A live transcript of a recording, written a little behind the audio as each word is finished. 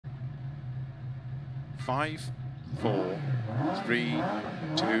5, 4, 3,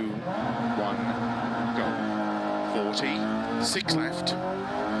 2, 1, go. 40, 6 left,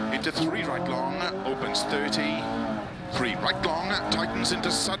 into 3 right long, opens 30, 3 right long, tightens into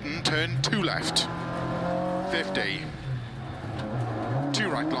sudden, turn 2 left, 50, 2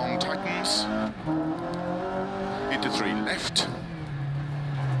 right long, tightens, into 3 left,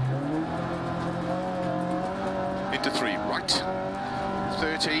 into 3 right,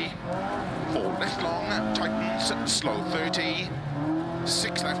 30, 4 left long, tightens, slow 30,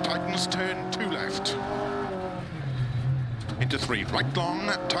 6 left, tightens, turn 2 left, into 3 right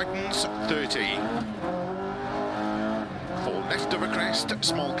long, tightens, 30, 4 left of a crest,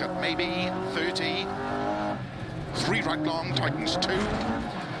 small cut maybe, 30, 3 right long, tightens 2,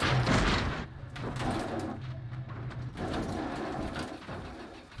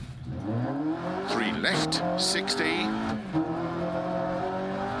 3 left, 60,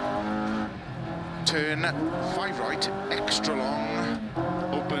 turn 5 right, extra long,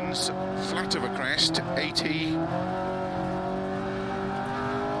 opens flat of a crest, 80,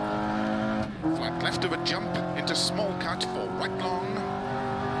 flat left of a jump, into small cut, 4 right long,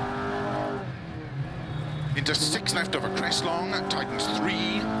 into 6 left of a crest long, tightens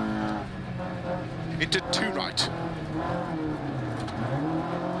 3, into 2 right,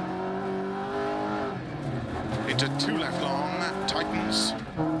 into 2 left long, tightens,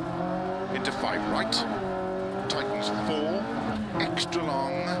 into 5 right, tightens 4, extra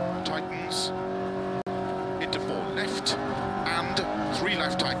long, tightens, into 4 left, and 3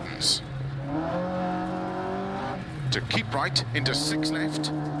 left, tightens. To keep right, into 6 left,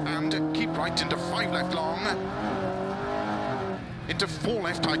 and keep right into 5 left long, into 4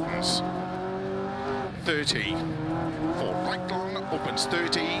 left, tightens, 30, 4 right long, opens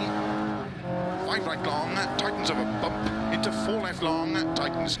 30, 5 right long, tightens of a bump, into 4 left long,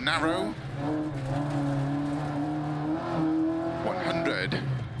 tightens narrow, 100,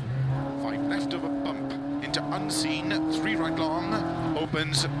 5 left of a bump, into unseen, 3 right long,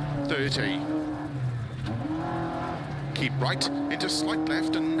 opens 30. Keep right, into slight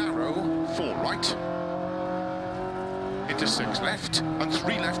left and narrow, 4 right, into 6 left, and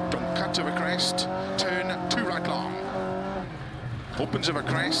 3 left, don't cut of a crest, turn 2 right long, opens of a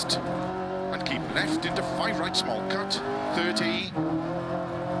crest, and keep left into 5 right small cut, 30,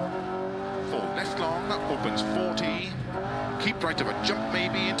 4 left long, opens 40, keep right of a jump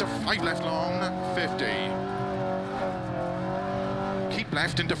maybe into 5 left long, 50, keep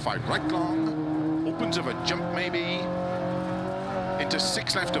left into 5 right long, opens of a jump maybe, into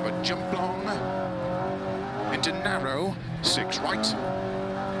 6 left of a jump long, into narrow, 6 right,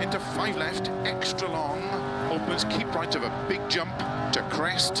 into 5 left, extra long, opens, keep right of a big jump, to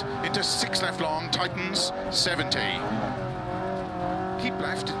crest, into 6 left long, tightens, 70. Keep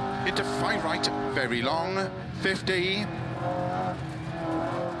left, into 5 right, very long, 50.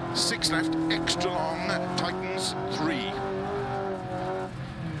 6 left, extra long, tightens, 3.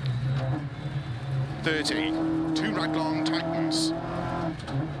 30, 2 right long, tightens,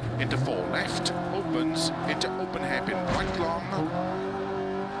 into 4 left, opens, into open hairpin right long,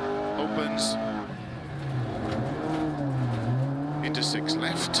 opens, into 6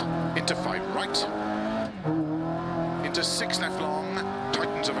 left, into 5 right, into 6 left long,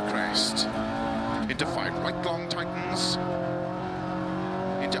 tightens of a crest, into 5 right long, tightens,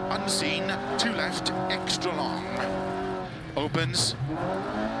 into unseen, 2 left, extra long, opens,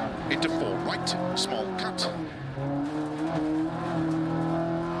 into 4 right, small cut,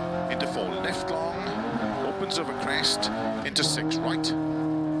 into 4 left long, opens of a crest, into 6 right,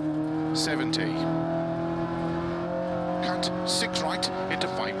 70. Cut, 6 right, into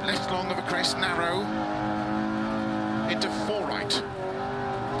 5 left long of a crest, narrow, into 4 right,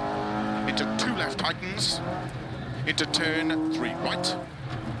 into 2 left, tightens, into turn 3 right,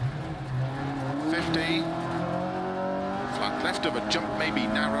 50, flat left of a jump maybe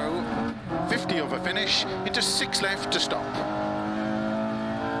narrow, 50 of a finish, into 6 left to stop.